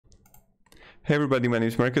Hey everybody, my name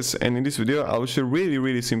is Marcus, and in this video I'll show a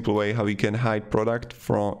really simple way how you can hide product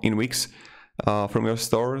in Wix from your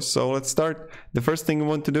store. So let's start. The first thing you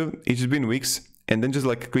want to do is just be in Wix and then just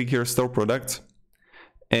click here store product,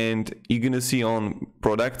 and you're gonna see on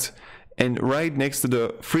product, and right next to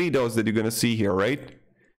the three dots that you're gonna see here, right,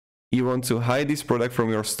 you want to hide this product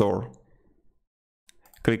from your store.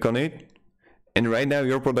 Click on it. And right now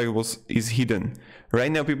your product is hidden. Right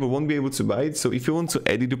now people won't be able to buy it. So if you want to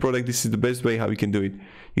edit the product, this is the best way how you can do it.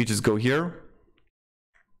 You just go here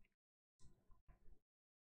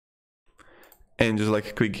and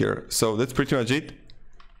just click here. So that's pretty much it.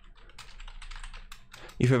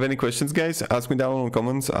 If you have any questions, guys, ask me down in the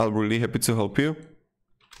comments. I'll be really happy to help you.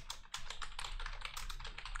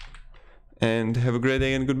 And have a great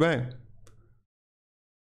day and goodbye.